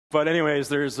But anyways,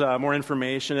 there's more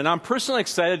information. And I'm personally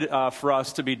excited for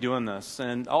us to be doing this.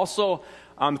 And also,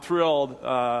 I'm thrilled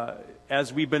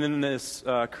as we've been in this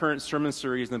current sermon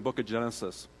series in the book of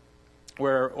Genesis,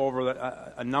 where over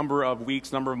a number of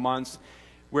weeks, number of months,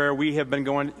 where we have been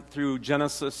going through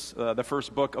Genesis, the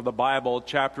first book of the Bible,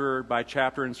 chapter by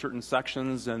chapter in certain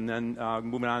sections, and then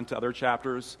moving on to other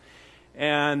chapters.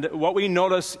 And what we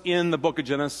notice in the book of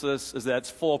Genesis is that it's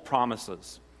full of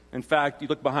promises. In fact, you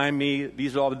look behind me,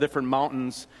 these are all the different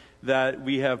mountains that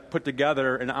we have put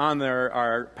together, and on there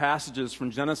are passages from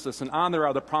Genesis, and on there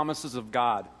are the promises of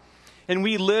God. And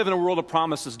we live in a world of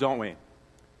promises, don't we?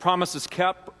 Promises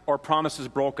kept or promises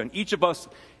broken. Each of us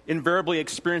invariably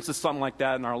experiences something like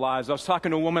that in our lives. I was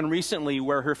talking to a woman recently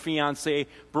where her fiancé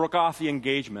broke off the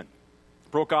engagement,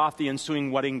 broke off the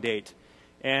ensuing wedding date,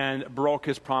 and broke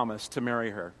his promise to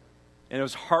marry her. And it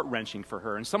was heart-wrenching for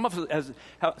her. And some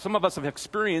of us have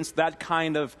experienced that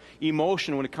kind of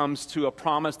emotion when it comes to a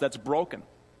promise that's broken.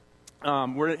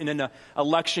 We're in an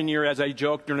election year, as I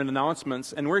joked during the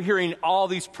announcements, and we're hearing all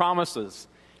these promises,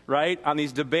 right, on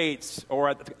these debates or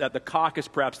at the caucus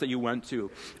perhaps that you went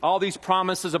to. All these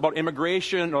promises about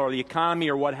immigration or the economy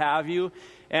or what have you.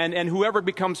 And whoever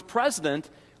becomes president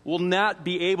will not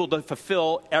be able to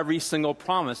fulfill every single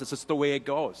promise. It's just the way it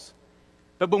goes.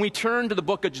 But when we turn to the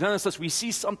book of Genesis, we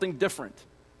see something different.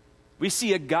 We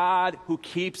see a God who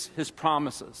keeps his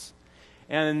promises.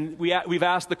 And we've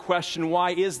asked the question,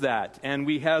 why is that? And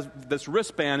we have this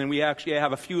wristband, and we actually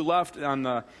have a few left in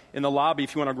the lobby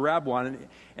if you want to grab one.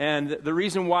 And the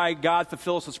reason why God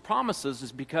fulfills his promises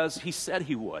is because he said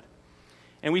he would.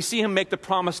 And we see him make the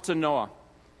promise to Noah,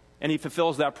 and he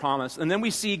fulfills that promise. And then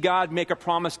we see God make a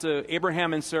promise to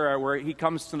Abraham and Sarah where he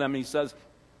comes to them and he says,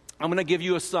 I'm going to give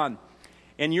you a son,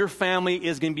 and your family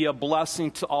is going to be a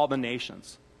blessing to all the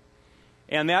nations.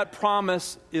 And that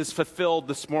promise is fulfilled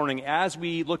this morning as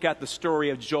we look at the story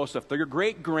of Joseph, the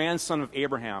great-grandson of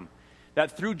Abraham,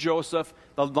 that through Joseph,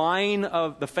 the line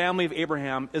of the family of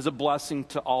Abraham is a blessing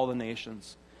to all the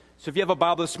nations. So if you have a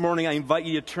Bible this morning, I invite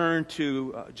you to turn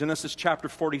to Genesis chapter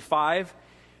 45.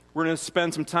 We're going to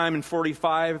spend some time in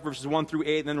 45, verses 1 through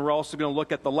 8, and then we're also going to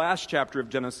look at the last chapter of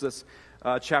Genesis,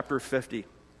 chapter 50.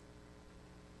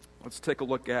 Let's take a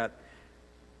look at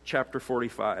chapter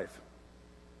 45.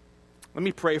 Let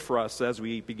me pray for us as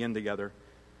we begin together.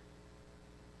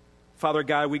 Father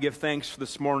God, we give thanks for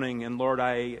this morning, and Lord,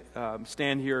 I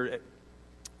stand here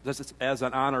as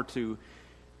an honor to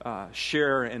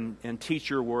share and teach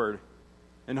your word.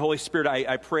 And Holy Spirit,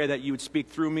 I pray that you would speak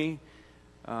through me,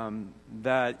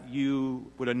 that you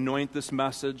would anoint this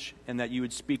message, and that you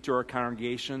would speak to our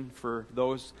congregation. For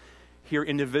those here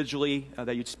individually,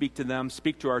 that you'd speak to them,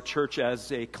 speak to our church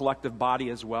as a collective body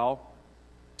as well.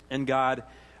 And God,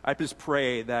 I just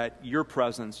pray that your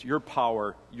presence, your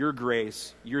power, your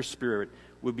grace, your spirit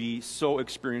would be so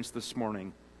experienced this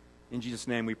morning. In Jesus'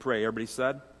 name we pray. Everybody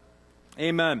said?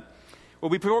 Amen. Well,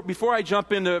 before I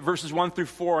jump into verses 1 through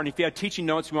 4, and if you have teaching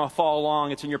notes, you want to follow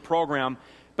along, it's in your program.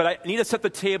 But I need to set the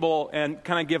table and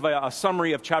kind of give a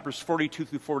summary of chapters 42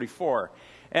 through 44.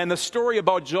 And the story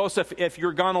about Joseph, if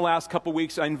you're gone the last couple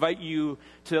weeks, I invite you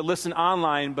to listen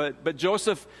online. But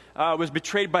Joseph was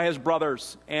betrayed by his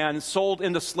brothers and sold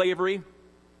into slavery.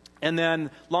 And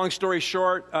then, long story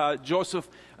short, Joseph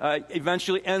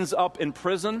eventually ends up in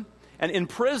prison. And in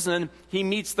prison, he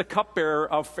meets the cupbearer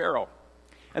of Pharaoh.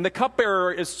 And the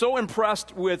cupbearer is so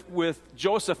impressed with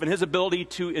Joseph and his ability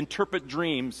to interpret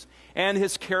dreams and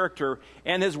his character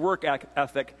and his work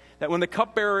ethic that when the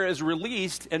cupbearer is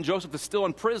released and Joseph is still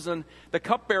in prison, the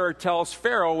cupbearer tells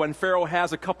Pharaoh, when Pharaoh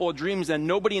has a couple of dreams and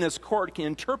nobody in his court can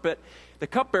interpret, the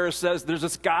cupbearer says, there's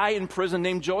this guy in prison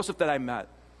named Joseph that I met,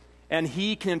 and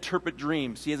he can interpret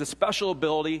dreams. He has a special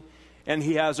ability, and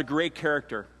he has a great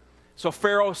character. So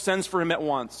Pharaoh sends for him at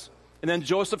once. And then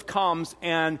Joseph comes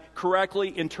and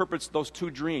correctly interprets those two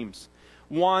dreams.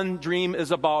 One dream is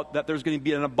about that there's going to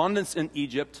be an abundance in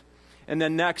Egypt, and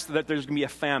then next that there's going to be a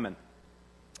famine.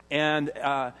 And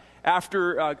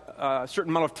after a certain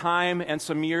amount of time and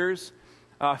some years,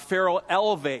 Pharaoh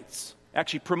elevates,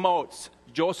 actually promotes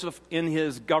Joseph in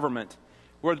his government,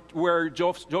 where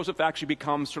Joseph actually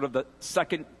becomes sort of the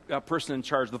second person in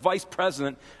charge, the vice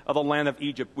president of the land of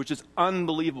Egypt, which is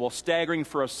unbelievable, staggering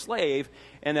for a slave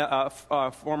and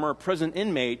a former prison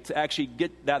inmate to actually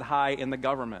get that high in the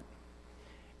government.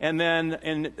 And then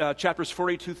in chapters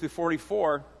 42 through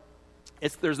 44,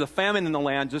 there's a famine in the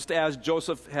land, just as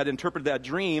Joseph had interpreted that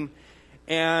dream.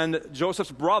 And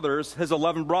Joseph's brothers, his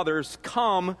 11 brothers,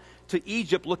 come to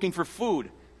Egypt looking for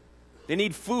food. They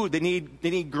need food, they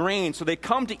need grain. So they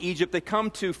come to Egypt, they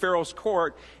come to Pharaoh's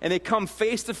court, and they come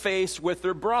face to face with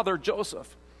their brother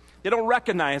Joseph. They don't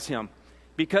recognize him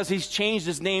because he's changed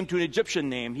his name to an Egyptian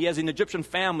name. He has an Egyptian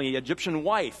family, an Egyptian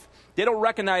wife. They don't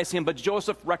recognize him, but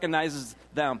Joseph recognizes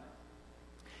them.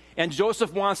 And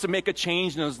Joseph wants to make a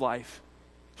change in his life.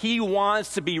 He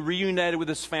wants to be reunited with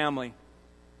his family.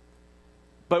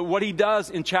 But what he does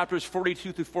in chapters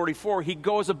 42 through 44, he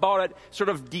goes about it sort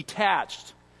of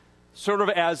detached, sort of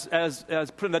as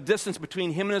putting a distance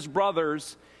between him and his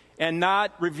brothers and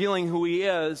not revealing who he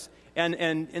is, and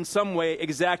in some way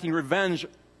exacting revenge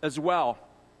as well.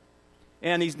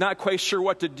 And he's not quite sure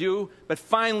what to do, but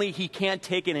finally he can't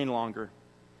take it any longer.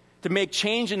 To make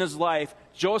change in his life,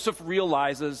 Joseph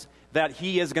realizes that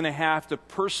he is going to have to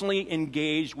personally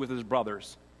engage with his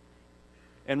brothers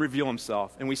and reveal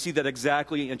himself. And we see that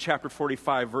exactly in chapter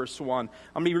 45, verse 1.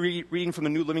 I'm going to be reading from the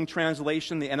New Living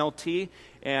Translation, the NLT,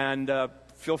 and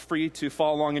feel free to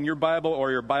follow along in your Bible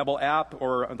or your Bible app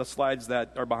or the slides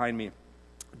that are behind me.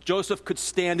 Joseph could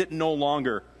stand it no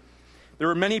longer. There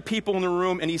were many people in the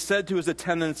room, and he said to his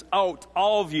attendants, "Out,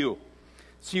 all of you."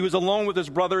 So he was alone with his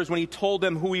brothers when he told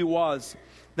them who he was.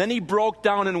 Then he broke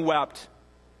down and wept.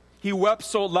 He wept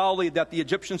so loudly that the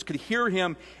Egyptians could hear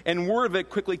him, and word of it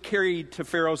quickly carried to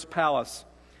Pharaoh's palace.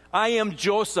 "I am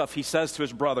Joseph," he says to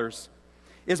his brothers.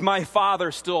 "Is my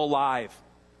father still alive?"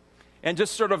 And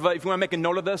just sort of, if you want to make a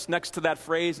note of this, next to that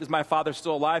phrase, "Is my father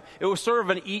still alive?" it was sort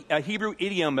of a Hebrew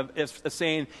idiom of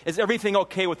saying, "Is everything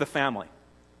okay with the family?"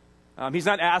 He's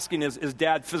not asking, is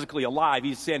dad physically alive?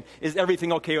 He's saying, is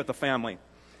everything okay with the family?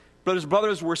 But his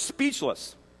brothers were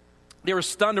speechless. They were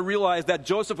stunned to realize that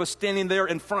Joseph was standing there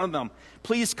in front of them.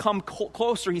 "Please come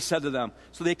closer," he said to them.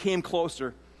 So they came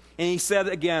closer. And he said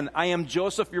again, "I am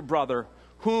Joseph, your brother,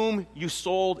 whom you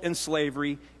sold in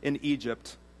slavery in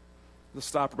Egypt." Let's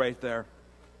stop right there.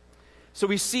 So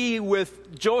we see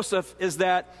with Joseph is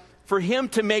that for him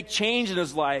to make change in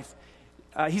his life,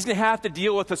 he's going to have to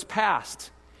deal with his past.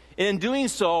 And in doing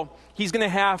so, he's going to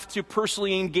have to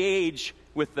personally engage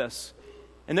with this.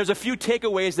 And there's a few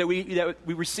takeaways that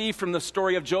we receive from the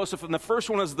story of Joseph. And the first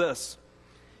one is this,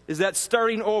 is that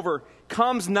starting over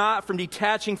comes not from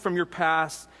detaching from your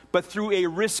past, but through a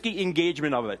risky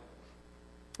engagement of it.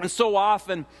 And so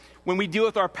often, when we deal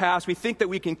with our past, we think that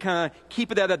we can kind of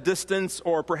keep it at a distance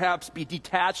or perhaps be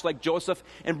detached like Joseph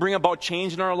and bring about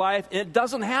change in our life. And it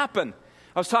doesn't happen.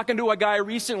 I was talking to a guy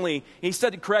recently, and he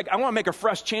said, "Craig, I want to make a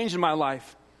fresh change in my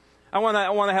life. I want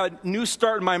to have a new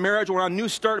start in my marriage. I want a new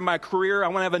start in my career. I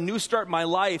want to have a new start in my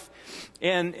life."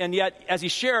 And yet, as he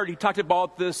shared, he talked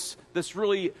about this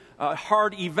really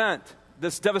hard event,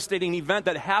 this devastating event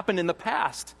that happened in the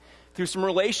past through some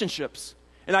relationships.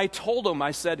 And I told him,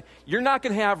 I said, "You're not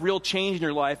going to have real change in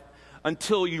your life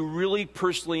until you really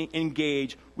personally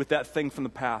engage with that thing from the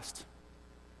past."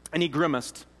 And he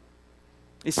grimaced.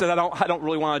 He said, I don't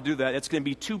really want to do that. It's going to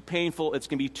be too painful. It's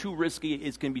going to be too risky.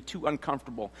 It's going to be too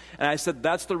uncomfortable." And I said,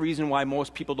 that's the reason why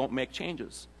most people don't make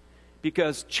changes.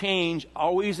 Because change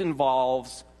always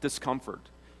involves discomfort.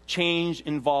 Change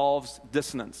involves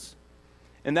dissonance.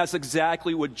 And that's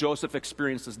exactly what Joseph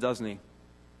experiences, doesn't he?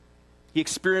 He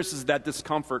experiences that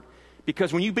discomfort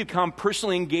because when you become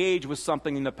personally engaged with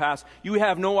something in the past, you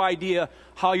have no idea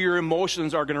how your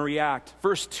emotions are going to react.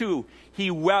 Verse 2,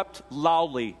 he wept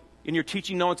loudly. In your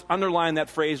teaching notes, underline that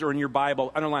phrase, or in your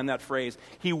Bible, underline that phrase.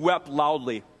 He wept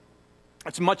loudly.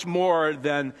 It's much more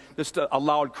than just a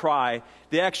loud cry.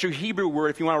 The actual Hebrew word,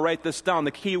 if you want to write this down, the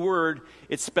key word,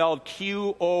 it's spelled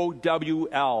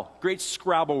Q-O-W-L. Great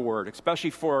Scrabble word,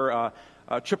 especially for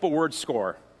a triple word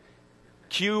score.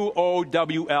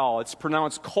 Q-O-W-L. It's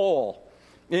pronounced coal.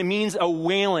 And it means a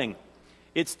wailing.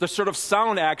 It's the sort of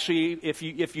sound, actually, if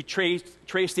you trace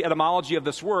the etymology of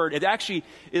this word, it actually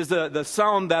is the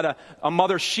sound that a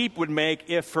mother sheep would make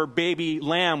if her baby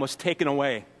lamb was taken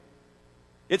away.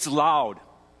 It's loud.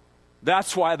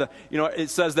 That's why it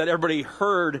says that everybody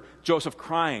heard Joseph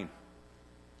crying.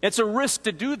 It's a risk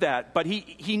to do that, but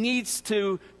he needs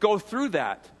to go through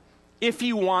that if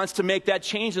he wants to make that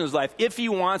change in his life, if he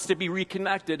wants to be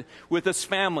reconnected with this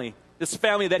family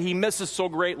that he misses so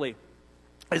greatly.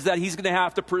 Is that he's going to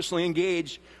have to personally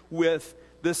engage with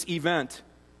this event.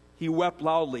 He wept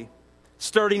loudly.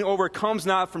 Starting over comes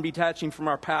not from detaching from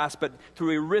our past, but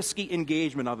through a risky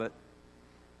engagement of it.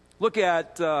 Look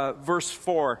at verse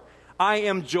 4. "I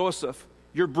am Joseph,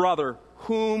 your brother,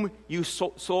 whom you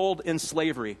sold in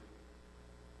slavery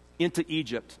into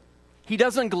Egypt." He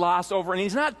doesn't gloss over, and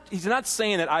he's not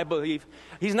saying it, I believe.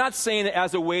 He's not saying it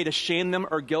as a way to shame them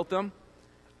or guilt them.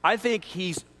 I think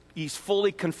he's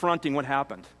fully confronting what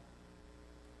happened.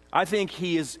 I think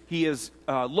he is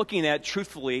looking at it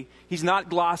truthfully. He's not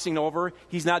glossing over.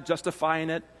 He's not justifying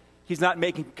it. He's not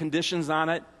making conditions on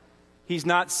it. He's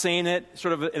not saying it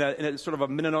sort of in a sort of a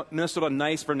Minnesota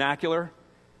nice vernacular.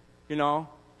 You know,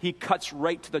 he cuts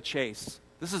right to the chase.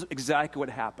 This is exactly what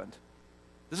happened.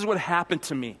 This is what happened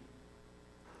to me.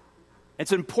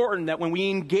 It's important that when we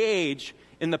engage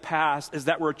in the past is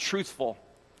that we're truthful.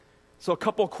 So a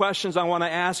couple of questions I want to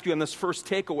ask you in this first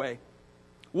takeaway.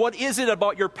 What is it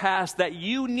about your past that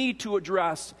you need to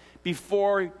address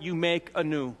before you make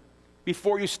anew,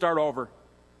 before you start over?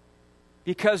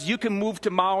 Because you can move to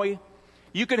Maui.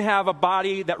 You can have a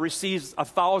body that receives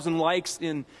 1,000 likes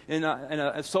in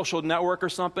a social network or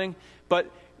something.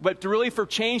 But to really for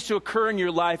change to occur in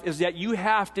your life is that you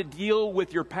have to deal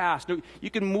with your past. You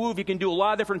can move, you can do a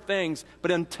lot of different things, but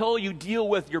until you deal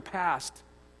with your past,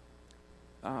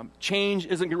 change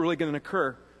isn't really going to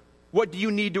occur. What do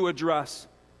you need to address?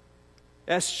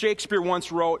 As Shakespeare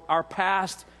once wrote, our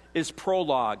past is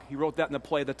prologue. He wrote that in the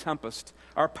play The Tempest.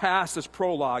 Our past is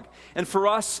prologue. And for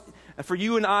us, for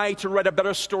you and I to write a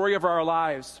better story of our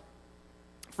lives,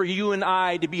 for you and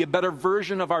I to be a better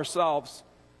version of ourselves,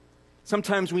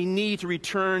 sometimes we need to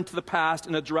return to the past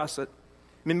and address it.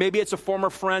 I mean, maybe it's a former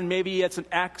friend, maybe it's an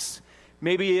ex,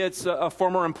 maybe it's a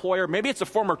former employer, maybe it's a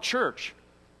former church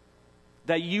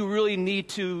that you really need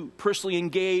to personally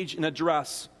engage and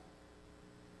address.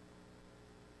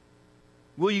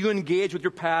 Will you engage with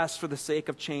your past for the sake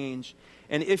of change?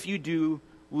 And if you do,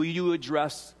 will you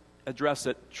address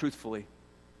it truthfully?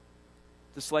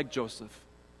 Just like Joseph.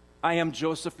 I am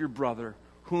Joseph, your brother,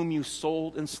 whom you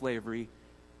sold in slavery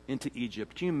into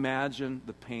Egypt. Can you imagine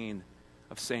the pain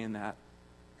of saying that?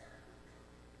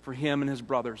 For him and his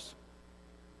brothers.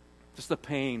 Just the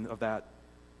pain of that.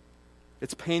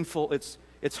 It's painful,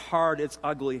 it's hard, it's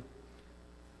ugly.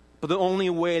 But the only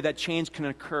way that change can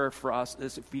occur for us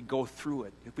is if we go through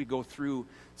it, if we go through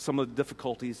some of the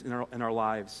difficulties in our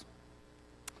lives.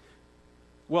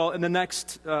 Well, in the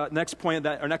next point,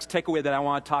 our next takeaway that I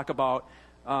want to talk about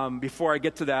before I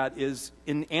get to that is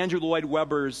in Andrew Lloyd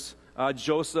Webber's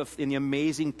Joseph in the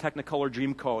Amazing Technicolor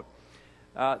Dreamcoat.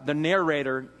 The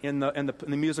narrator in the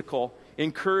musical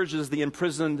encourages the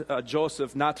imprisoned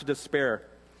Joseph not to despair.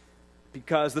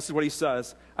 Because this is what he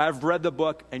says, I've read the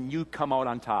book and you come out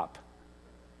on top.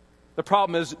 The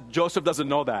problem is Joseph doesn't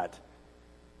know that.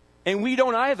 And we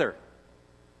don't either.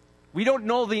 We don't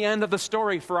know the end of the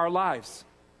story for our lives,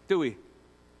 do we?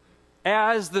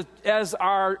 As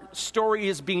our story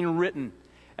is being written,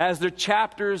 as the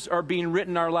chapters are being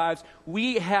written in our lives,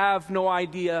 we have no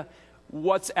idea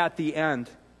what's at the end.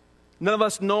 None of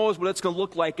us knows what it's going to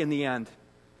look like in the end.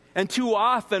 And too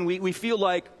often we feel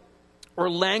like we're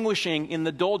languishing in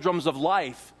the doldrums of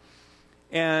life,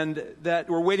 and that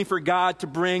we're waiting for God to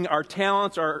bring our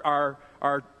talents, our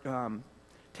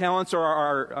talents or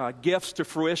our gifts to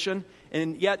fruition,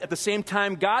 and yet at the same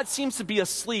time, God seems to be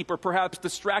asleep or perhaps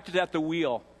distracted at the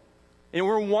wheel, and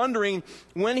we're wondering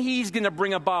when He's going to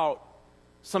bring about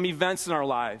some events in our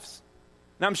lives.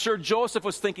 And I'm sure Joseph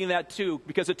was thinking that too,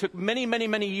 because it took many, many,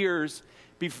 many years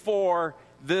before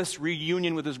this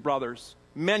reunion with his brothers.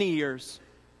 Many years.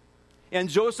 And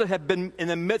Joseph had been in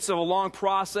the midst of a long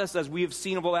process, as we have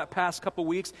seen over that past couple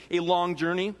weeks, a long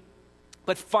journey.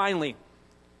 But finally,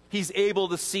 he's able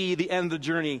to see the end of the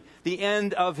journey, the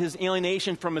end of his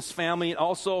alienation from his family, and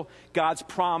also God's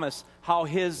promise, how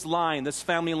his line, this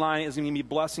family line, is going to be a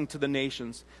blessing to the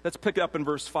nations. Let's pick it up in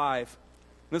verse 5.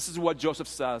 This is what Joseph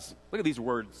says. Look at these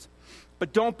words.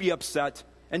 But don't be upset,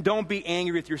 and don't be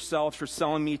angry with yourselves for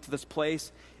selling me to this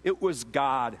place. It was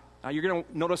God. Now, you're going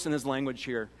to notice in his language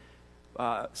here,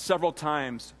 several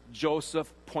times,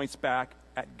 Joseph points back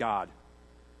at God.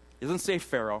 He doesn't say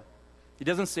Pharaoh. He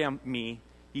doesn't say me.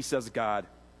 He says God.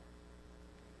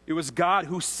 It was God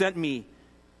who sent me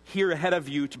here ahead of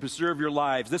you to preserve your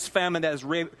lives. This famine that has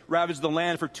ravaged the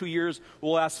land for 2 years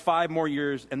will last 5 more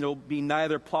years, and there will be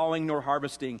neither plowing nor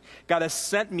harvesting. God has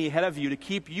sent me ahead of you to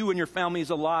keep you and your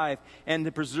families alive and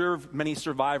to preserve many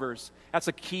survivors. That's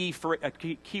a key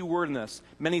word in this,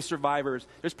 many survivors.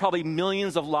 There's probably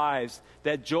millions of lives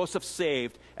that Joseph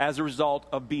saved as a result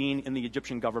of being in the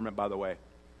Egyptian government, by the way.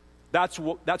 That's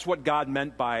what God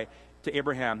meant to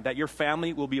Abraham, that your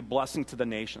family will be a blessing to the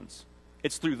nations.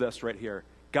 It's through this right here.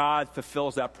 God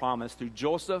fulfills that promise through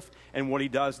Joseph and what he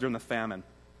does during the famine.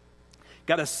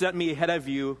 God has sent me ahead of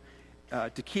you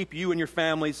to keep you and your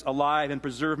families alive and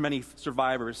preserve many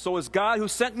survivors. So it's God who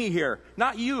sent me here,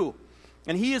 not you.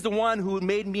 And he is the one who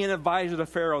made me an advisor to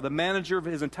Pharaoh, the manager of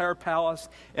his entire palace,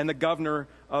 and the governor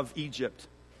of Egypt.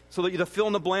 So that the fill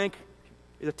in the blank,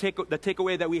 the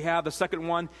takeaway that we have, the second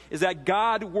one, is that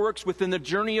God works within the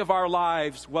journey of our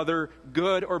lives, whether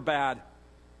good or bad.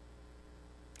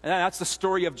 And that's the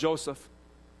story of Joseph.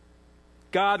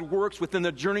 God works within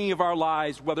the journey of our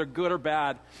lives, whether good or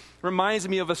bad. Reminds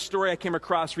me of a story I came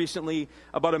across recently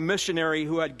about a missionary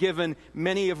who had given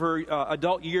many of her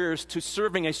adult years to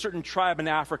serving a certain tribe in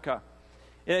Africa.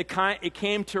 And it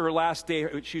came to her last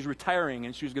day. She was retiring,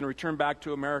 and she was going to return back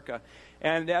to America.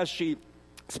 And as she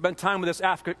spent time with this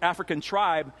African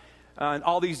tribe, and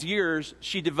all these years,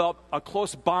 she developed a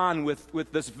close bond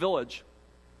with this village.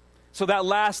 So that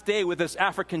last day with this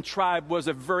African tribe was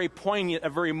a very poignant, a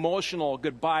very emotional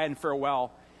goodbye and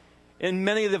farewell. And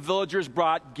many of the villagers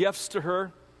brought gifts to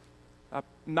her,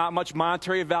 not much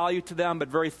monetary value to them, but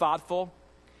very thoughtful.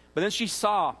 But then she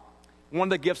saw one of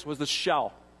the gifts was the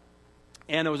shell.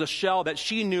 And it was a shell that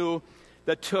she knew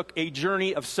that took a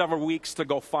journey of several weeks to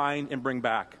go find and bring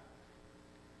back.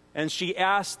 And she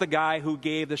asked the guy who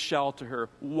gave the shell to her,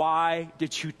 "Why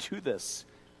did you do this?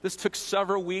 This took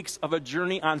several weeks of a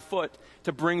journey on foot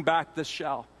to bring back this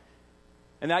shell."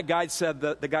 And that guy said,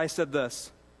 the guy said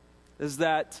this, is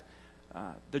that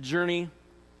the journey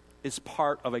is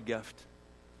part of a gift.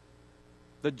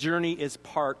 The journey is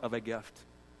part of a gift.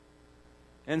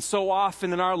 And so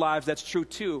often in our lives, that's true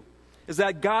too, is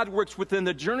that God works within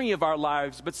the journey of our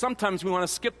lives, but sometimes we want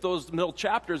to skip those middle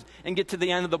chapters and get to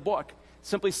the end of the book,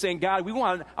 simply saying, "God,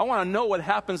 I want to know what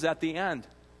happens at the end."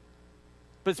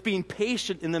 But it's being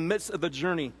patient in the midst of the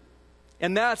journey.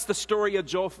 And that's the story of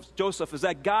Joseph, is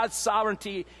that God's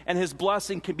sovereignty and his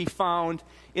blessing can be found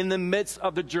in the midst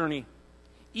of the journey.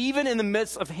 Even in the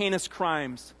midst of heinous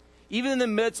crimes, even in the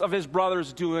midst of his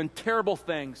brothers doing terrible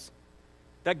things,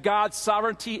 that God's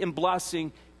sovereignty and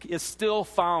blessing is still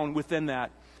found within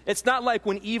that. It's not like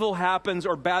when evil happens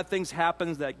or bad things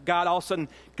happen that God all of a sudden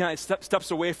kind of steps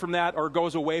away from that or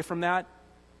goes away from that.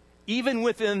 Even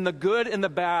within the good and the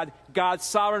bad, God's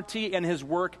sovereignty and his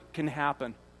work can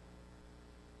happen.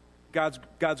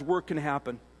 God's work can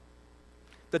happen.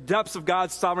 The depths of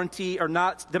God's sovereignty are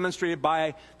not demonstrated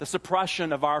by the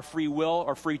suppression of our free will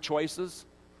or free choices.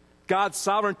 God's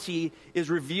sovereignty is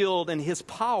revealed in his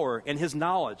power and his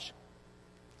knowledge.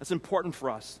 That's important for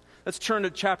us. Let's turn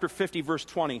to chapter 50, verse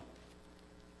 20.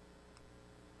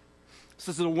 This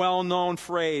is a well-known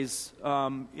phrase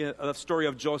in the story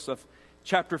of Joseph.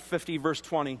 Chapter 50, verse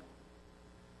 20.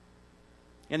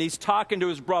 And he's talking to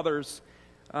his brothers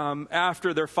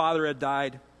after their father had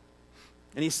died.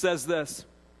 And he says this,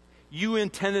 "You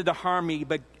intended to harm me,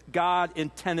 but God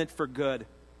intended for good."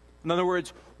 In other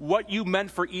words, what you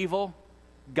meant for evil,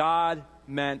 God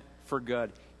meant for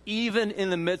good. Even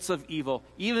in the midst of evil,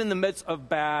 even in the midst of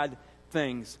bad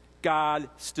things, God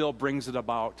still brings it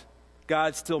about.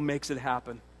 God still makes it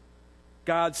happen.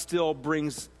 God still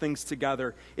brings things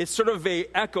together. It's sort of an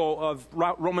echo of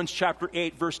Romans chapter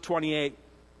 8, verse 28,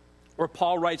 where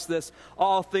Paul writes this,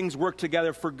 "All things work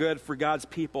together for good for God's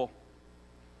people."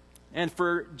 And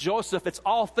for Joseph, it's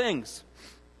all things,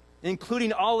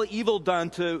 including all the evil done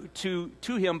to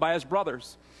him by his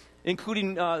brothers,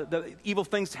 including the evil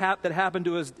things that happened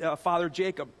to his father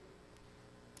Jacob.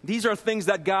 These are things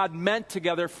that God meant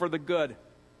together for the good.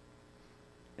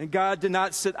 And God did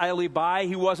not sit idly by.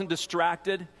 He wasn't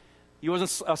distracted. He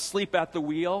wasn't asleep at the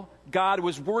wheel. God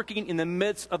was working in the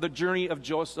midst of the journey of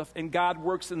Joseph, and God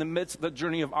works in the midst of the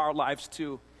journey of our lives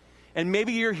too. And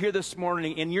maybe you're here this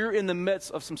morning, and you're in the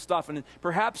midst of some stuff, and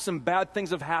perhaps some bad things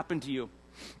have happened to you,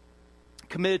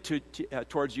 committed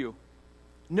towards you.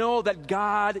 Know that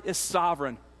God is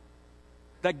sovereign,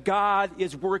 that God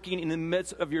is working in the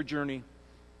midst of your journey.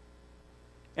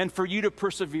 And for you to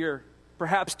persevere,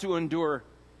 perhaps to endure,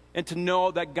 and to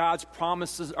know that God's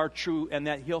promises are true and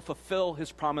that he'll fulfill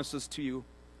his promises to you.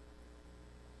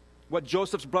 What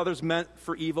Joseph's brothers meant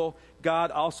for evil,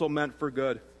 God also meant for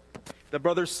good. The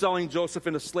brothers selling Joseph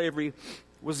into slavery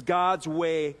was God's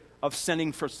way of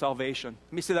sending for salvation.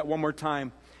 Let me say that one more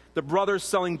time. The brothers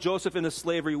selling Joseph into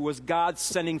slavery was God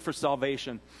sending for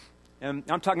salvation. And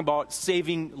I'm talking about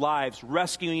saving lives,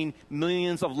 rescuing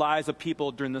millions of lives of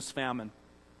people during this famine.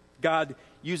 God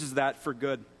uses that for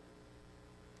good.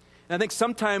 And I think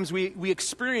sometimes we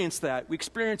experience that. We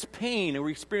experience pain and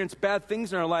we experience bad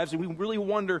things in our lives, and we really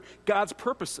wonder God's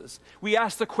purposes. We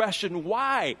ask the question,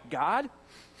 why, God?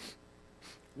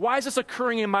 Why is this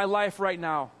occurring in my life right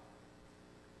now?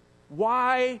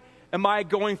 Why am I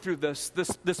going through this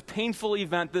painful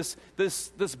event,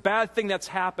 this bad thing that's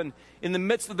happened in the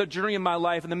midst of the journey of my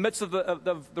life, in the midst of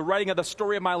the writing of the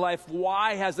story of my life?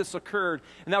 Why has this occurred?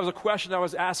 And that was a question I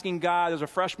was asking God as a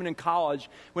freshman in college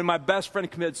when my best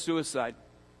friend committed suicide.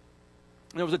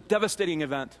 And it was a devastating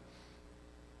event.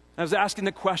 I was asking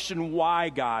the question, why,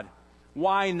 God?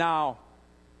 Why now?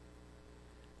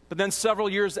 But then several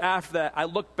years after that, I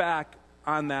looked back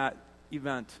on that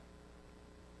event.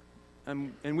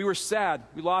 and we were sad.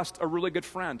 We lost a really good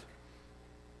friend.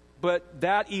 But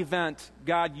that event,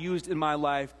 God used in my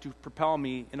life to propel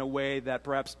me in a way that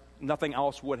perhaps nothing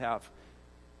else would have.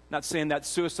 Not saying that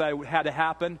suicide had to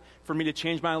happen for me to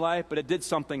change my life, but it did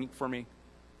something for me.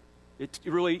 It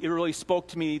really spoke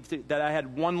to me that I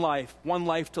had one life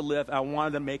to live. I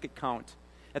wanted to make it count.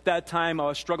 At that time, I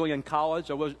was struggling in college.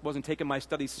 I wasn't taking my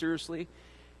studies seriously.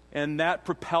 And that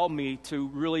propelled me to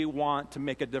really want to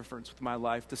make a difference with my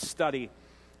life, to study,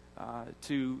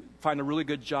 to find a really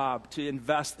good job, to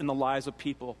invest in the lives of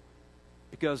people,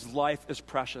 because life is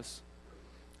precious.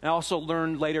 And I also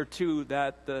learned later, too,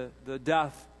 that the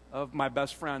death of my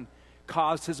best friend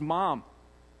caused his mom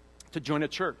to join a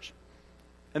church.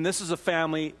 And this is a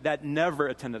family that never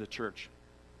attended a church.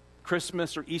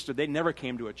 Christmas or Easter, they never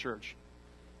came to a church.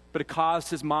 But it caused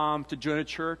his mom to join a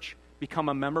church, become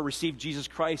a member, receive Jesus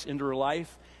Christ into her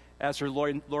life as her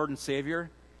Lord and Savior,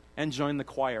 and join the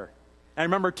choir. And I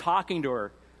remember talking to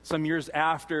her some years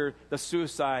after the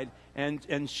suicide,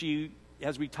 and she,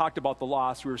 as we talked about the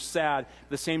loss, we were sad. At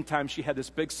the same time, she had this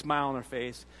big smile on her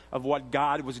face of what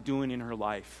God was doing in her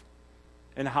life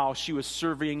and how she was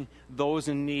serving those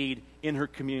in need in her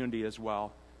community as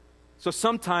well. So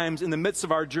sometimes in the midst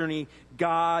of our journey,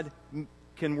 God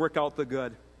can work out the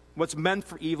good. What's meant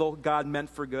for evil, God meant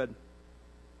for good.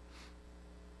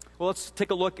 Well, let's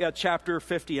take a look at chapter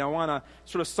 50. I want to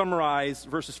sort of summarize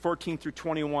verses 14 through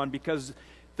 21, because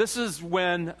this is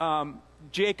when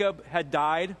Jacob had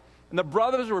died, and the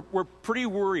brothers were pretty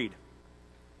worried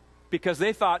because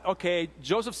they thought, okay,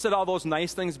 Joseph said all those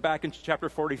nice things back in chapter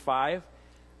 45,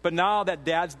 but now that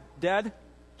Dad's dead,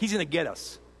 he's going to get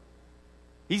us.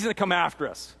 He's going to come after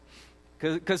us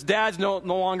because Dad's no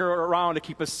longer around to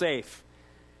keep us safe.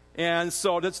 And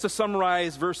so that's to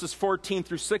summarize verses 14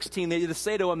 through 16. They just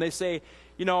say to him, they say,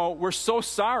 you know, we're so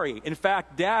sorry. In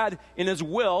fact, Dad, in his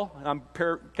will, and I'm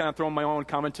kind of throwing my own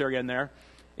commentary in there,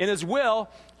 in his will,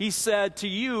 he said to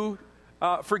you,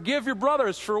 forgive your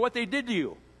brothers for what they did to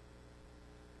you.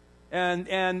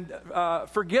 And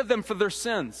forgive them for their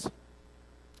sins.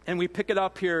 And we pick it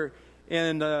up here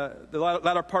in the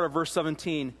latter part of verse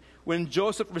 17. When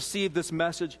Joseph received this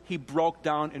message, he broke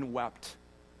down and wept.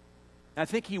 And I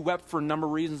think he wept for a number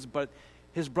of reasons, but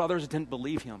his brothers didn't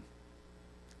believe him.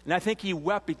 And I think he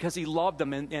wept because he loved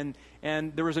them,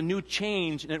 and there was a new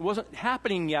change, and it wasn't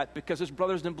happening yet because his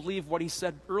brothers didn't believe what he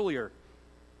said earlier.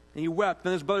 And he wept.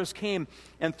 Then his brothers came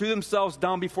and threw themselves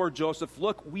down before Joseph.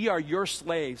 Look, we are your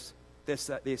slaves, they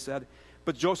said.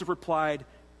 But Joseph replied,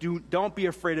 don't be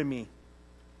afraid of me.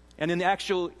 And in the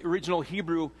actual original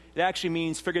Hebrew, it actually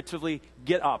means figuratively,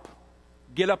 get up.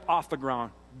 Get up off the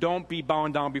ground. Don't be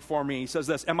bound down before me. He says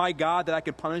this, am I God that I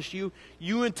can punish you?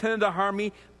 You intended to harm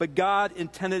me, but God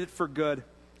intended it for good.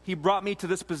 He brought me to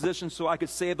this position so I could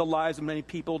save the lives of many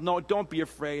people. No, don't be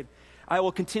afraid. I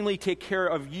will continually take care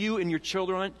of you and your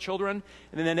children.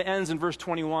 And then it ends in verse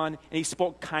 21, and he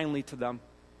spoke kindly to them.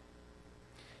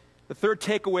 The third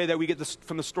takeaway that we get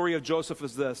from the story of Joseph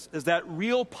is this, is that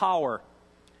real power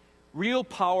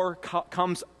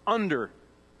comes under,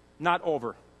 not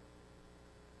over.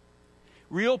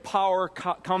 Real power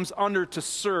comes under to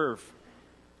serve.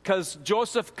 Because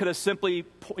Joseph could have simply,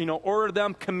 ordered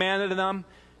them, commanded them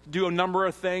to do a number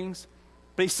of things.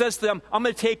 But he says to them, I'm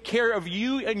going to take care of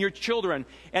you and your children.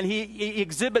 And he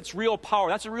exhibits real power.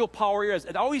 That's what real power is.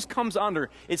 It always comes under.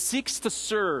 It seeks to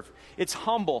serve. It's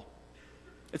humble.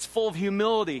 It's full of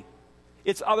humility.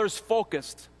 It's others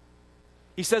focused.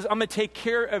 He says, I'm going to take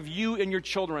care of you and your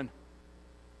children.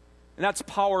 And that's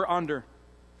power under.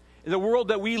 In the world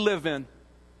that we live in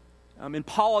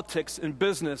politics, in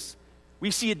business,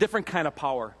 we see a different kind of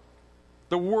power.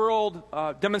 The world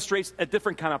demonstrates a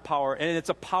different kind of power, and it's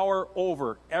a power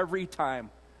over every time,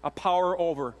 a power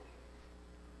over.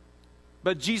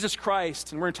 But Jesus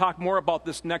Christ, and we're going to talk more about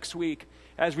this next week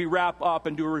as we wrap up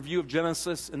and do a review of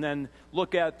Genesis and then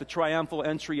look at the triumphal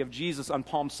entry of Jesus on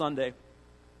Palm Sunday.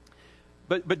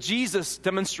 But Jesus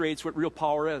demonstrates what real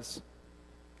power is.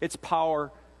 It's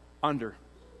power under.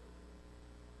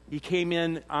 He came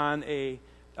in on a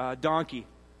donkey,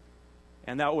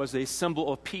 and that was a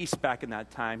symbol of peace back in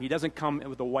that time. He doesn't come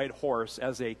with a white horse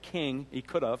as a king. He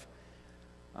could have.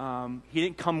 He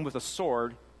didn't come with a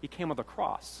sword. He came with a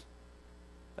cross.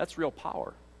 That's real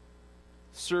power.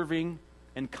 Serving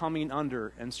and coming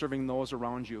under and serving those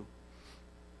around you.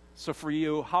 So for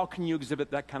you, how can you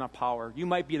exhibit that kind of power? You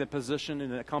might be in a position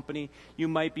in a company. You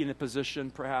might be in a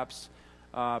position perhaps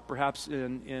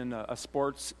in a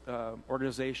sports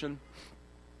organization.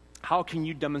 How can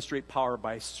you demonstrate power?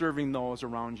 By serving those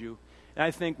around you. And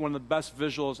I think one of the best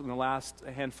visuals in the last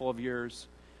handful of years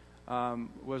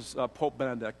was Pope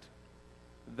Benedict.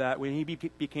 that when he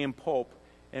became Pope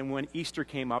and when Easter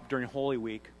came up during Holy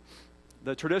Week,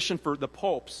 the tradition for the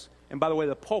popes, and by the way,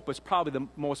 the Pope is probably the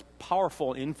most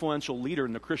powerful, influential leader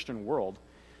in the Christian world.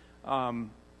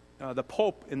 The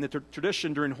Pope, in the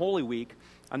tradition during Holy Week,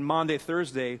 on Maundy,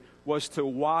 Thursday, was to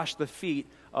wash the feet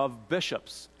of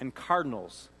bishops and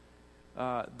cardinals,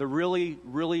 the really,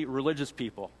 really religious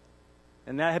people.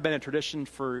 And that had been a tradition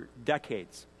for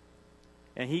decades.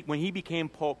 And when he became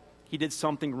Pope, he did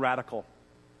something radical.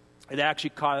 It actually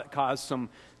caused some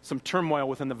turmoil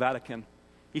within the Vatican.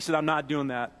 He said, I'm not doing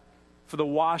that. For the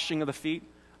washing of the feet,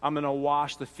 I'm going to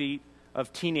wash the feet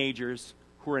of teenagers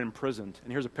who are imprisoned.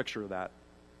 And here's a picture of that.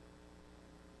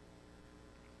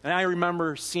 And I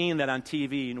remember seeing that on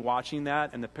TV and watching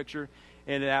that and the picture,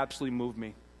 and it absolutely moved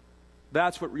me.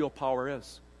 That's what real power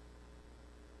is.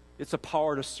 It's a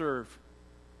power to serve.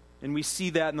 And we see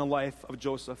that in the life of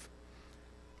Joseph.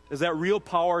 Is that real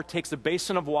power takes a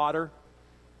basin of water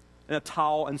and a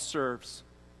towel and serves.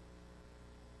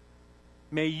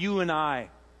 May you and I,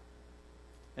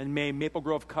 and may Maple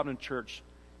Grove Covenant Church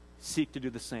seek to do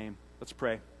the same. Let's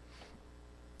pray.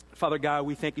 Father God,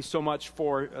 we thank you so much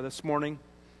for this morning.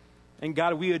 And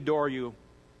God, we adore you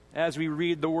as we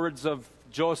read the words of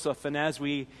Joseph and as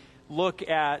we look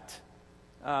at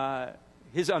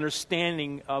his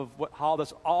understanding of how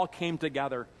this all came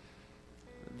together.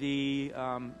 The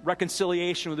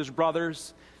reconciliation with his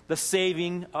brothers, the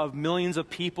saving of millions of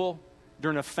people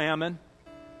during a famine.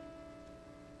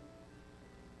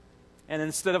 And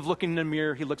instead of looking in the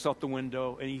mirror, he looks out the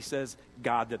window and he says,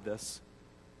 God did this.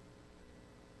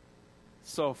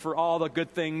 So for all the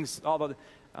good things, all the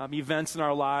events in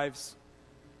our lives,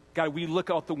 God, we look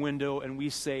out the window and we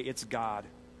say, it's God.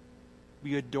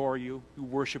 We adore you, we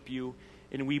worship you,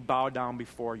 and we bow down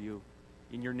before you.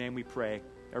 In your name we pray.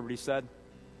 Everybody said,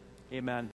 amen.